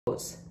Okay,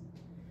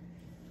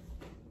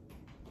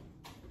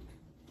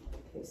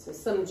 so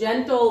some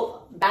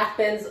gentle back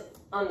bends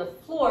on the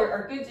floor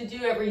are good to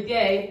do every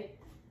day.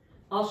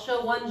 I'll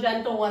show one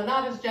gentle, one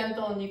not as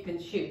gentle, and you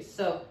can choose.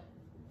 So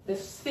the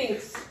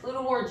Sphinx, a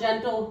little more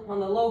gentle on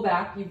the low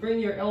back. You bring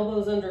your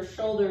elbows under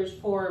shoulders,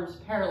 forearms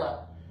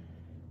parallel.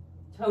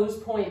 Toes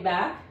point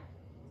back.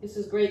 This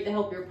is great to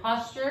help your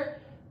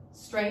posture,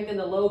 strengthen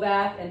the low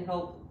back, and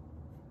help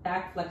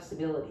back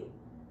flexibility.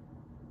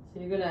 So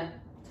you're gonna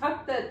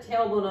tuck the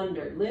tailbone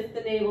under, lift the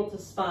navel to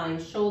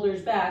spine,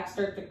 shoulders back,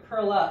 start to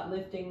curl up,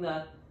 lifting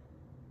the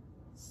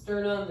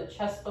sternum, the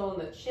chest bone,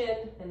 the chin,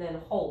 and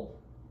then hold.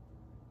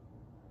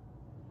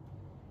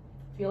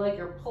 Feel like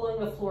you're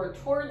pulling the floor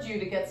towards you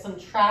to get some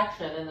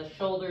traction and the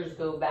shoulders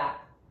go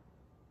back.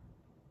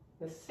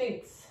 The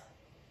Sphinx.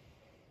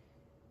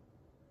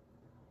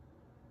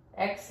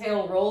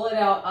 Exhale, roll it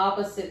out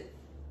opposite,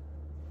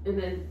 and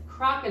then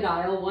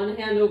crocodile, one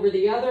hand over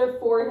the other,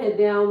 forehead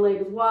down,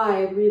 legs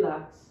wide,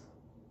 relax.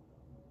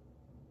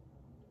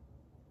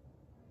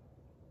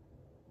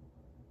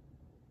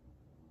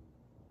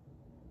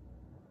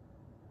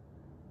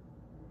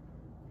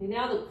 Okay,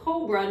 now the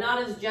cobra,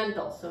 not as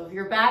gentle. So if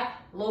your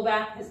back, low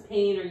back has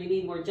pain or you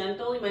need more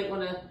gentle, you might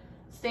want to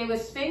stay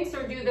with Sphinx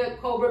or do the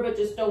cobra, but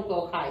just don't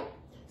go high.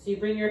 So you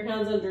bring your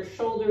hands under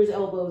shoulders,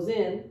 elbows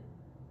in,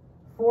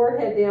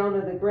 forehead down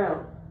to the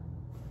ground.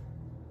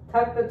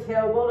 Tuck the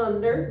tailbone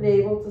under,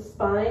 navel to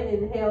spine.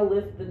 Inhale,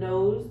 lift the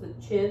nose, the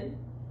chin,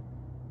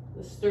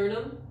 the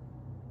sternum.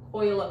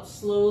 Coil up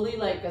slowly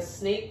like a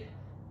snake.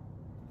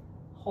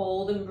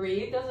 Hold and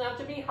breathe. Doesn't have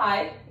to be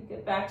high. You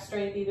get back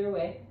strength either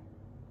way.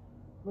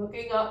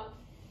 Looking up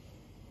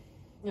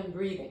and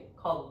breathing,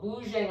 called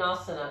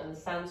Bhujangasana in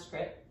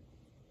Sanskrit.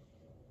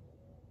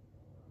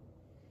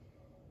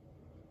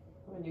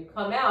 When you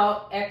come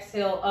out,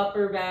 exhale,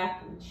 upper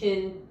back,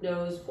 chin,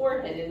 nose,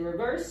 forehead in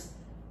reverse.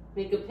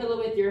 Make a pillow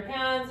with your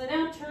hands, and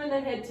now turn the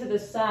head to the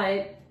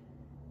side.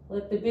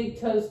 Let the big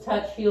toes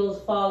touch,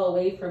 heels fall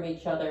away from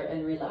each other,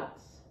 and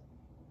relax.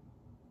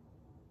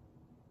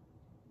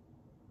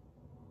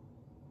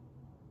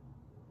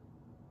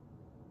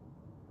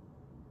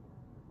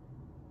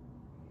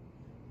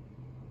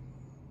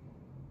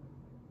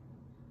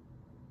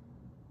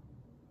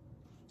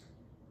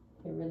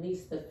 Okay,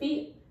 release the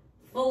feet.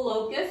 Full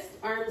locust,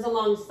 arms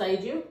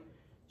alongside you,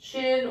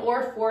 chin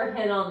or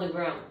forehead on the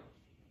ground.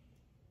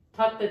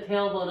 Tuck the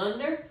tailbone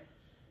under,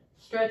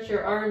 stretch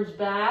your arms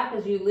back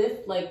as you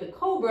lift like the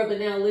cobra, but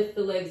now lift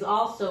the legs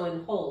also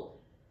and hold.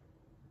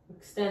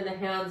 Extend the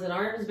hands and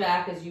arms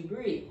back as you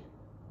breathe.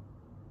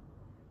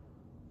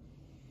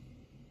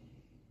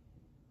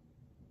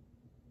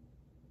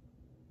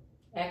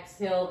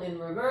 Exhale in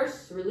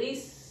reverse,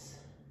 release.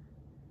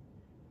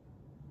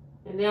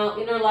 And now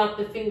interlock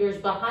the fingers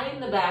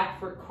behind the back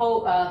for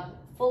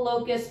full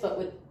locust, but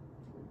with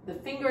the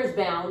fingers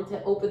bound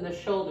to open the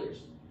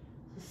shoulders.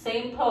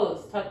 Same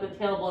pose, tuck the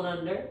tailbone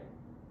under.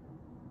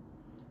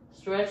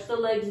 Stretch the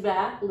legs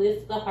back,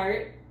 lift the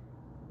heart.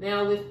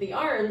 Now lift the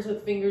arms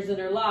with fingers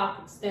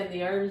interlocked, extend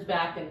the arms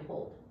back and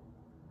hold.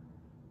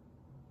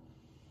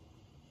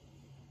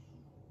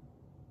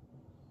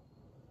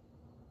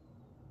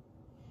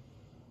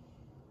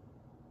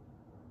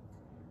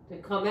 To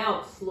come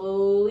out,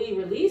 slowly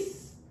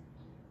release.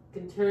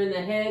 You can turn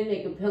the head,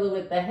 make a pillow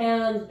with the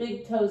hands,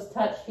 big toes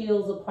touch,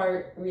 heels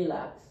apart,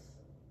 relax.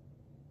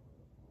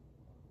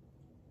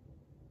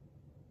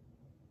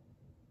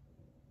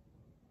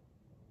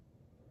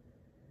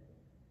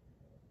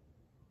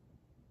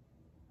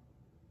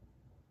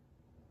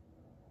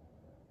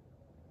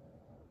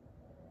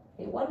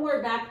 Okay, one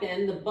more back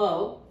bend, the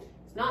bow.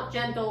 It's not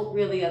gentle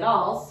really at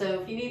all,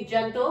 so if you need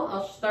gentle,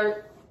 I'll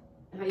start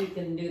how you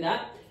can do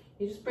that.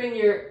 You just bring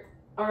your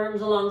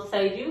arms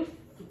alongside you,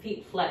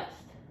 feet flexed.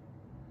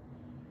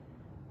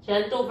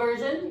 Gentle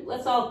version,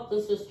 let's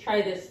just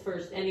try this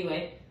first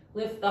anyway.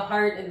 Lift the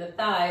heart and the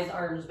thighs,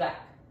 arms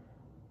back.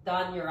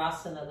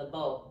 Dhanurasana, the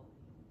bow.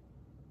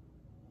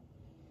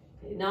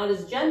 Okay, not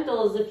as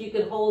gentle as if you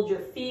could hold your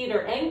feet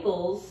or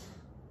ankles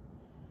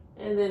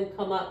and then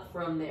come up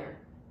from there.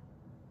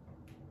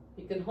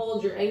 You can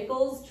hold your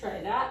ankles,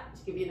 try that,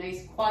 to give you a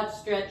nice quad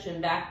stretch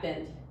and back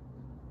bend.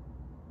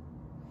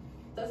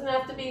 Doesn't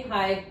have to be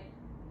high.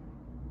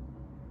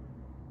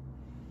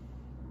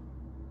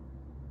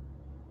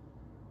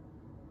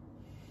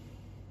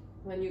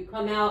 When you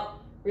come out,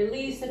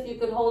 release. If you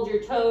could hold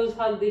your toes,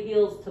 hug the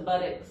heels to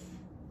buttocks.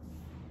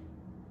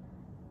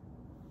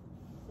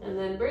 And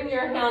then bring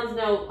your hands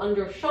now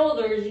under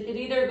shoulders. You could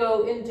either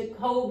go into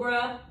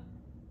cobra,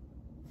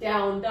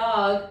 down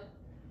dog,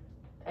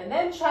 and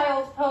then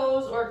child's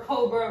pose, or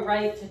cobra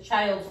right to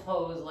child's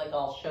pose like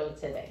I'll show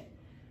today.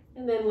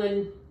 And then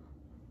when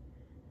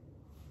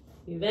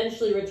you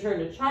eventually return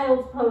to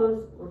child's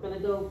pose, we're going to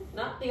go,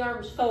 not the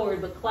arms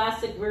forward, but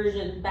classic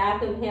version,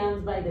 back of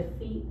hands by the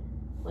feet,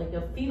 like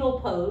a fetal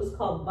pose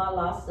called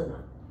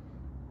Balasana.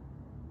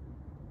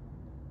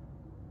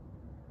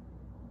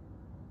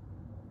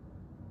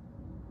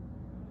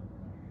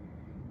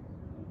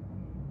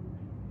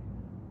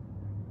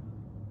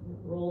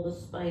 Roll the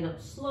spine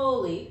up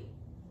slowly.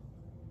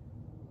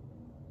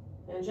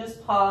 And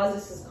just pause.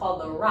 This is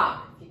called the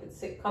rock. If you can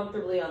sit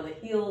comfortably on the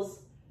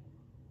heels,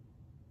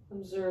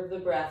 observe the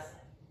breath.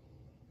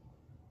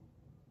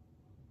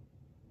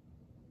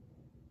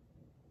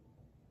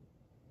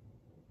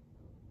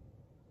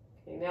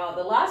 Okay, now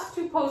the last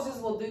two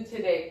poses we'll do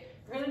today.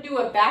 We're going to do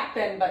a back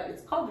bend, but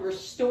it's called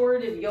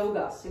restorative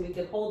yoga. So we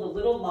can hold a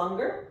little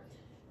longer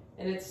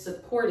and it's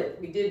supported.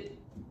 We did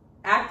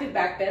active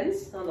back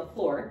bends on the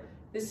floor.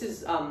 This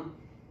is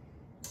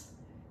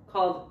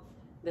called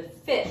the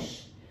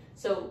fish.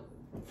 So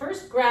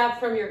first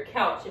grab from your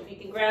couch. If you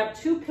can grab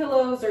 2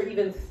 pillows or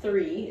even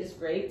 3 is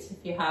great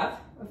if you have.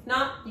 If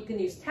not, you can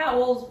use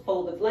towels,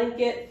 fold a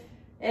blanket,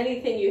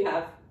 anything you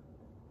have.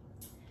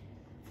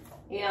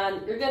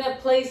 And you're gonna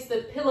place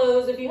the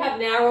pillows. If you have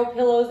narrow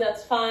pillows,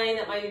 that's fine.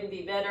 That might even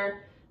be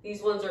better.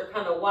 These ones are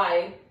kind of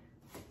wide.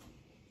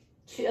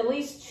 At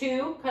least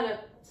 2, kind of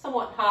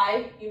somewhat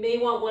high. You may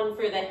want one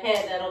for the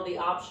head, that'll be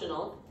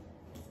optional.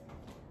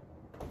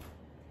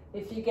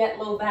 If you get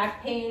low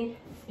back pain,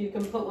 you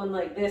can put one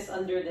like this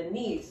under the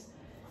knees.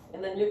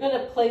 And then you're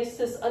gonna place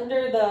this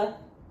under the,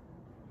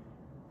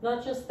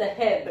 not just the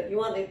head, but you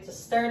want it to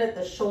start at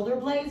the shoulder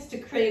blades to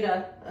create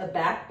a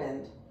back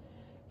bend.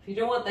 If you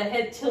don't want the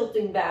head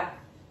tilting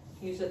back,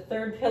 use a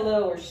 3rd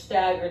pillow or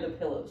stagger the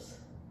pillows.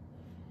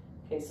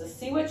 Okay, so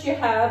see what you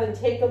have and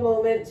take a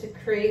moment to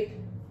create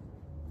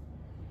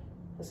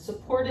a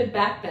supported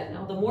back bend.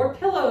 Now the more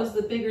pillows,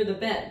 the bigger the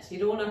bend. So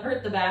you don't want to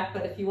hurt the back,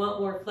 but if you want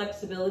more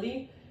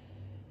flexibility,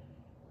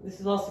 this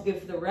is also good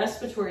for the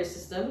respiratory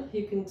system.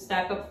 You can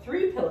stack up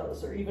 3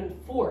 pillows or even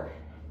 4.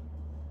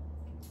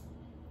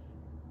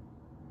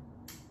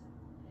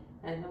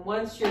 And then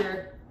once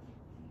you're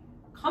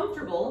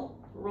comfortable,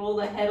 roll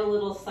the head a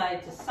little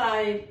side to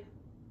side.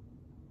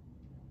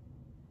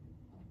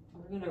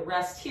 We're going to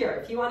rest here.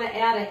 If you want to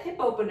add a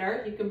hip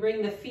opener, you can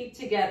bring the feet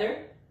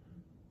together.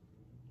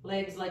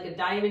 Legs like a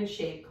diamond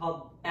shape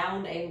called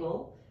bound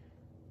angle,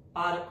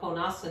 Baddha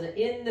Konasana,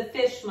 in the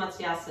fish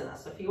Matsyasana.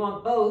 So if you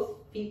want both,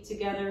 feet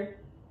together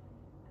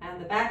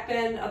and the back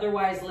bend,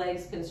 otherwise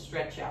legs can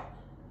stretch out.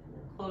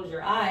 Close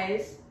your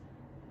eyes.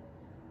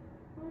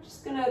 We're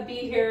just going to be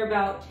here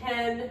about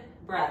 10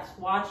 breaths.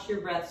 Watch your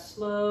breath,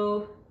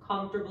 slow,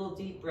 comfortable,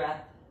 deep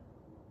breath.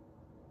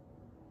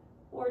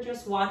 Or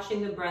just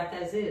watching the breath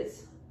as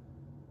is.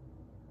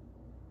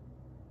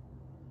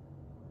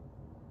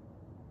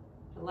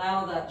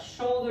 Allow the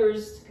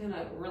shoulders to kind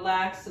of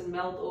relax and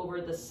melt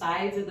over the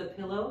sides of the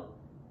pillow.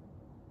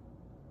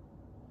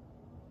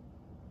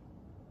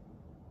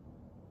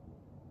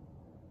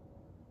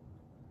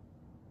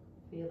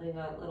 Feeling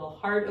a little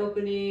heart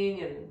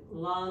opening and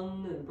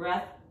lung and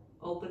breath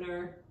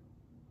opener.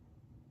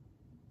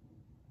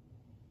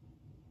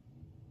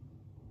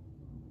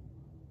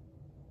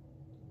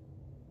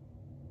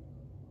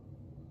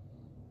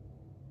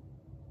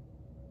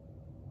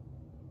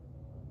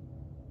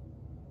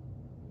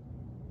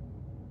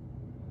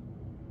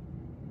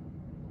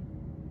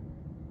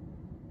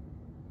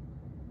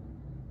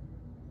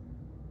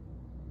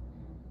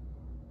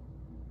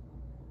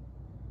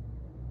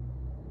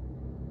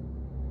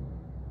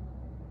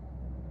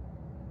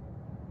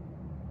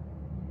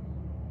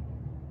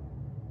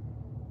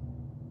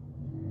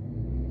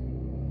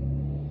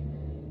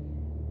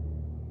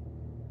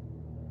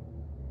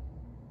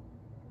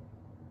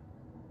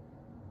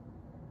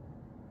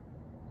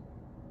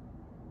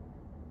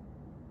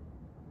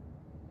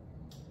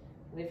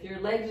 And if your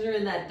legs are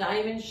in that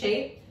diamond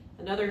shape,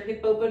 another hip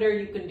opener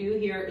you can do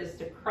here is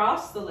to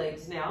cross the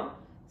legs now.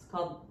 It's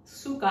called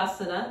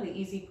Sukhasana, the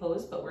easy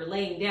pose, but we're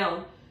laying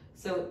down.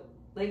 So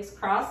legs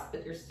crossed,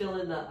 but you're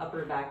still in the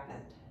upper back bend.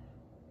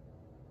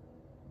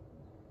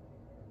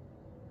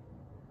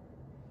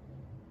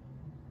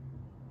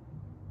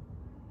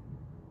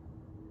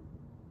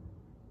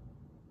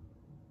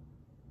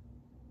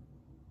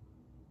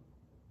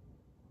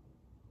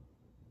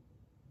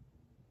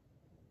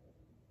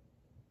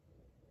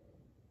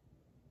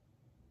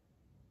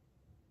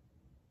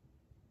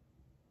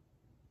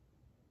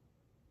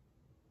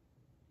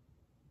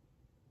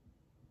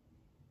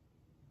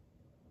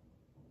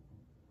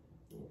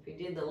 If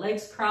you did the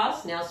legs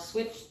crossed, now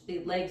switch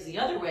the legs the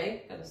other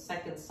way. Got a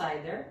second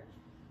side there.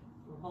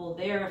 We'll hold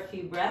there a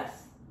few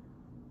breaths.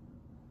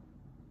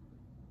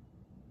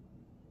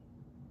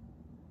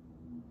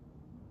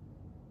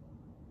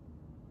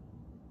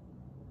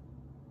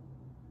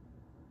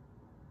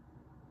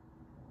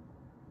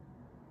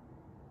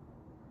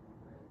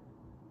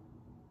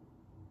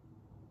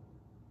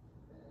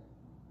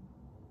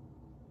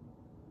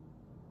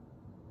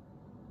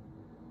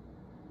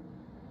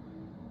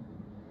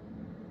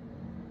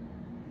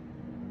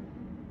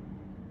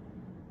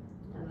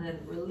 And then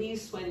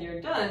release when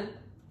you're done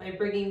by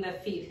bringing the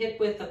feet hip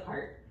width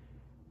apart.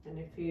 And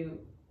if you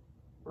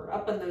were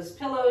up on those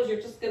pillows,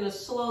 you're just going to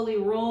slowly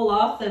roll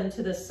off them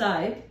to the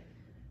side.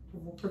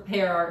 We'll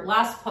prepare our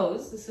last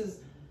pose. This is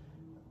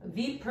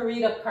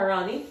Viparita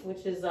Karani,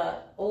 which is an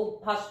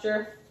old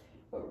posture,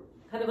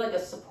 kind of like a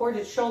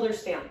supported shoulder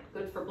stand.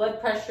 Good for blood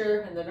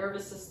pressure and the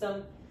nervous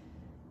system.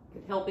 It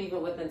can help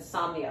even with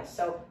insomnia.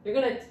 So you're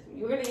gonna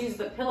use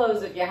the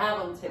pillows if you have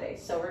them today.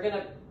 So we're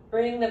gonna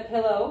bring the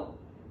pillow,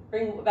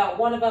 bring about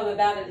one of them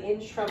about an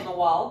inch from the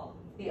wall.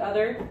 The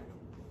other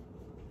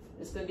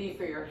is gonna be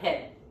for your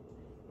head.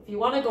 If you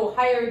want to go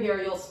higher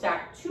here, you'll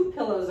stack 2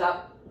 pillows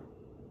up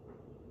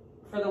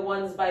for the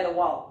ones by the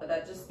wall. But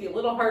that'd just be a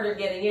little harder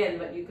getting in,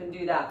 but you can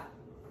do that.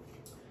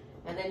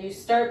 And then you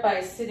start by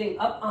sitting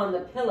up on the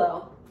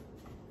pillow.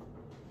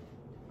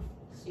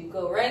 So you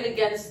go right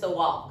against the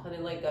wall, kind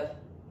of like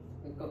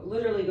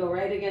literally go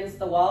right against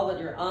the wall,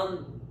 but you're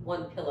on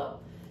one pillow.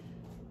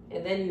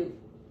 And then you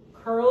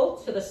curl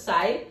to the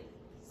side.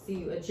 So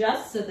you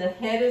adjust so the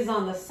head is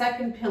on the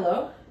second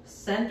pillow.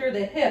 Center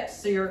the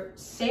hips so your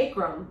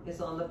sacrum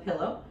is on the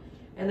pillow,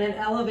 and then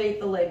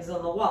elevate the legs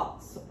on the wall,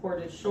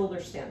 supported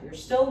shoulder stand. You're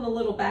still in the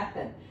little back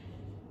bend.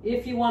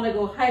 If you want to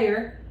go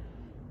higher,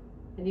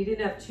 and you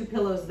didn't have 2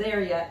 pillows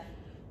there yet,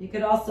 you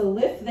could also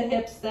lift the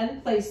hips,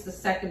 then place the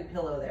second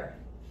pillow there.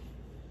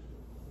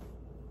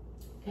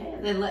 Okay,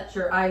 and then let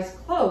your eyes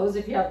close.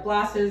 If you have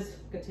glasses,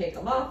 you can take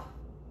them off.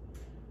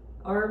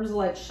 Arms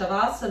like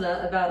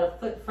Shavasana, about a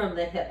foot from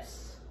the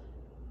hips.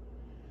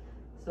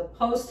 So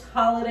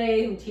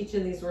post-holiday, I'm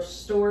teaching these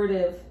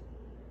restorative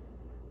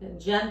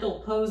and gentle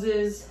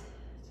poses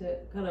to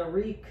kind of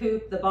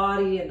recoup the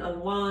body and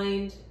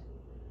unwind.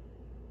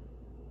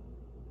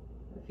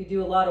 If you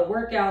do a lot of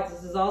workouts,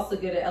 this is also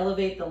good to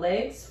elevate the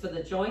legs for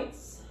the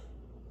joints.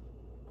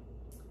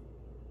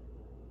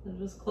 And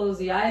just close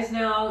the eyes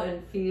now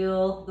and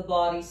feel the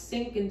body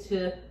sink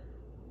into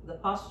the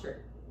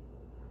posture.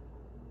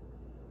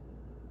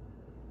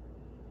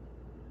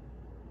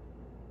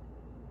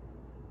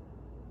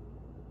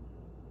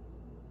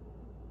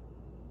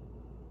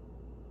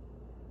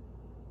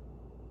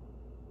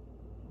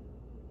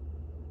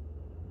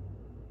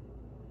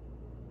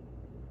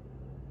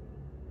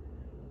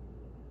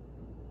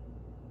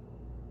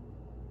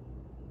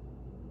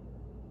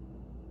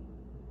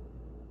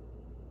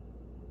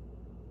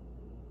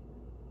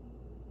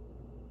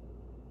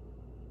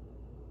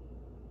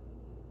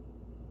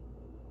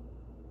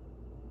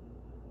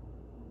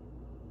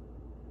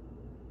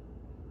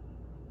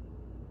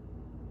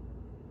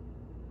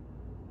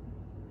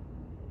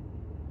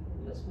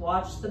 Just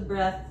watch the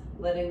breath,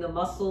 letting the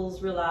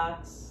muscles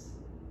relax,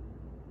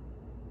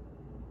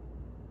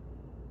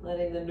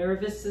 letting the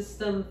nervous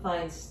system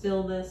find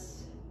stillness.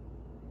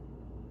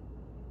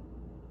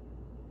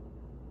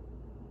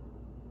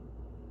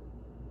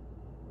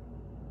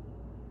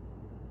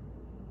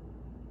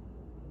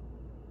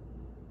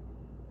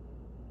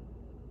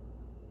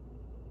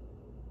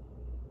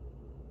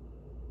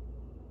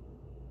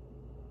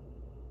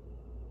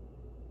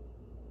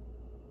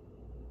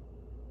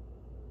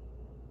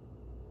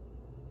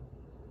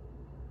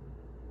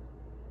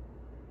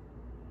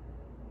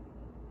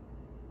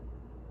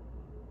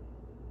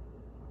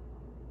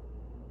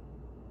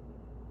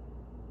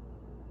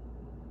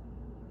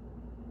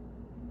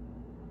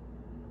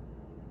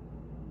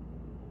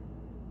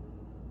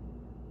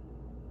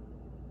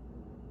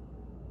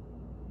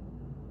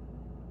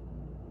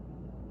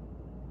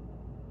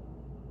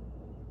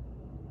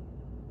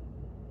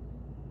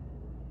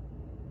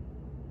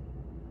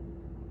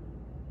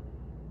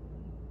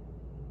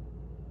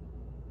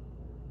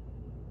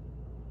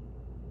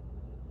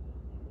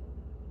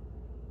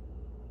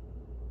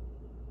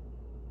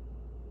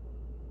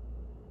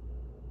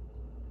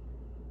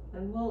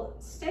 And we'll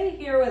stay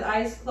here with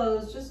eyes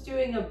closed, just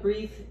doing a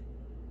brief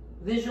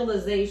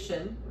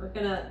visualization. We're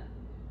gonna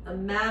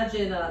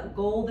imagine a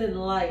golden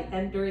light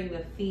entering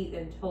the feet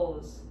and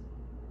toes.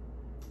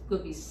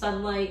 Could be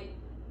sunlight.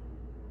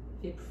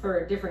 If you prefer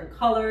a different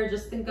color,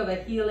 just think of a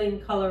healing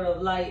color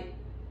of light.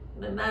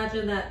 And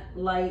imagine that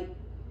light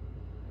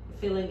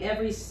filling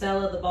every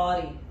cell of the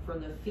body,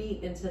 from the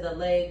feet into the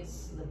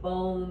legs, the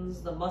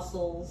bones, the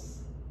muscles,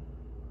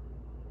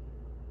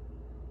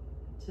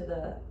 to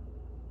the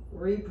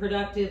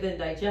reproductive and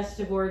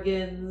digestive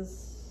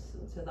organs,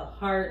 to the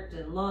heart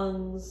and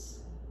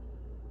lungs.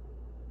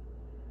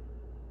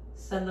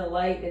 Send the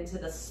light into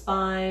the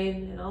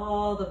spine and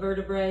all the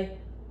vertebrae,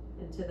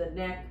 into the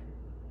neck,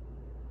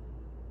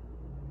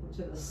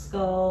 into the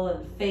skull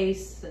and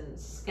face and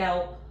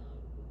scalp,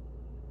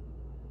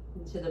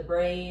 into the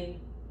brain.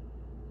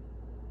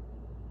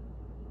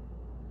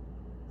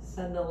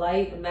 Send the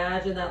light,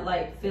 imagine that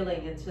light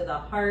filling into the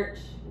heart,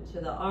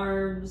 into the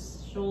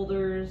arms,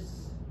 shoulders,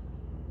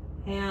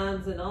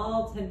 hands, and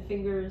all 10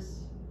 fingers.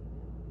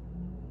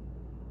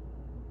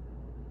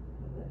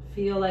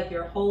 Feel like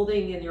you're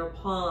holding in your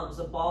palms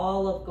a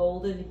ball of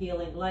golden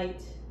healing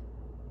light.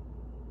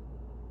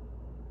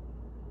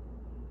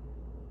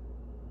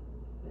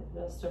 And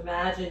just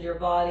imagine your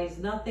body's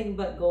nothing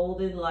but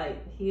golden light,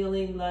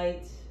 healing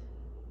light.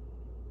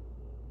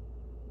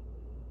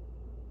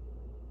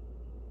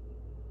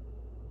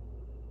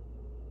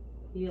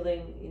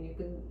 Healing, and you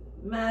can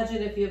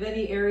imagine if you have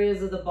any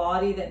areas of the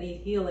body that need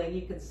healing,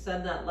 you can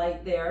send that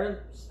light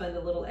there, spend a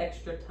little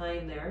extra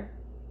time there.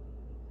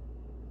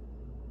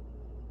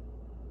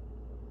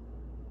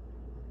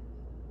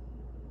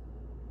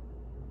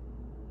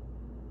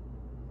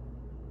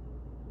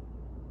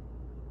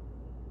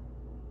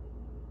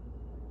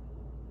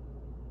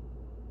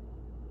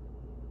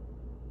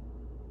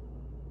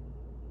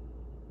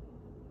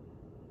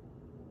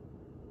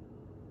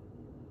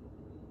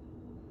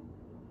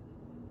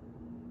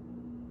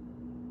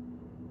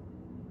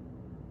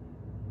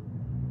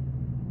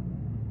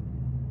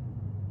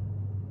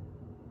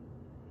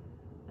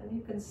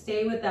 can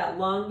stay with that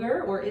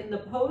longer or in the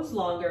pose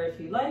longer if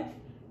you like.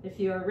 If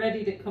you are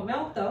ready to come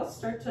out though,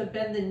 start to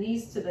bend the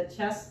knees to the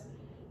chest.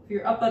 If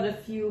you're up on a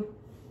few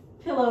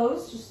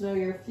pillows, just know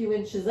you're a few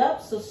inches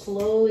up, so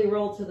slowly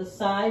roll to the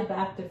side,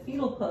 back to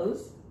fetal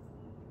pose.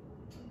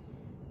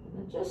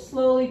 And then just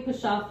slowly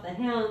push off the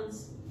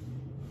hands.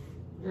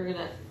 You're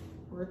gonna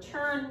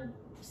return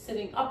to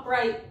sitting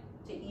upright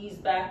to ease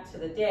back to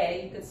the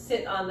day. You could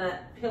sit on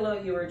that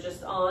pillow you were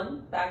just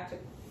on, back to,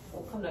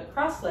 we'll come to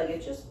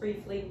cross-legged just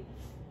briefly,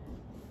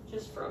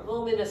 just for a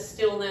moment of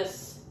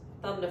stillness.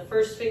 Thumb to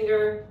first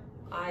finger,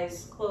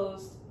 eyes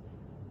closed.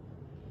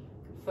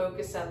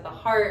 Focus at the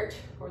heart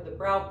or the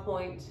brow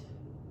point.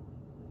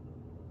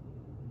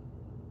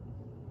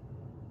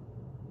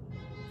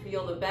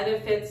 Feel the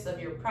benefits of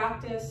your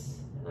practice.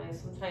 And I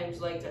sometimes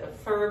like to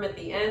affirm at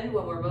the end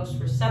when we're most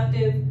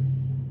receptive.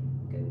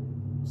 You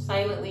can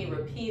silently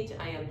repeat,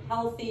 I am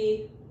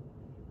healthy,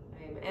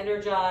 I am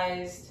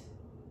energized,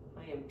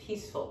 I am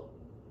peaceful.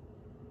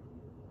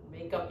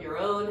 Make up your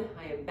own,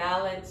 I am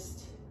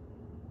balanced.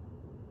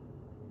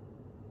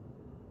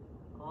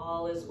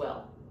 All is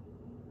well.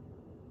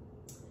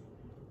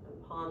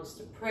 And palms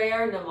to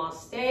prayer,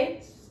 namaste.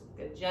 It's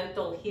a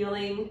gentle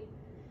healing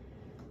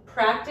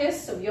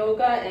practice of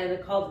yoga,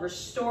 and called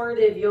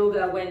restorative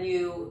yoga when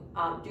you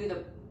do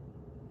the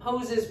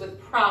poses with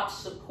props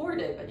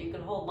supported, but you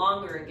can hold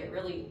longer and get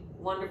really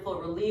wonderful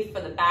relief for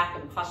the back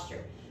and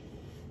posture.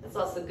 That's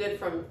also good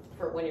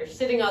for when you're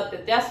sitting at the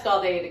desk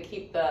all day to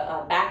keep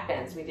the back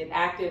bends. We did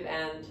active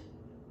and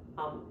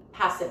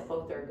passive,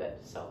 both are good.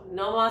 So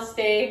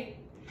namaste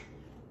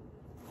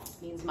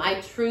means my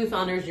truth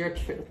honors your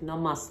truth.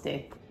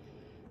 Namaste.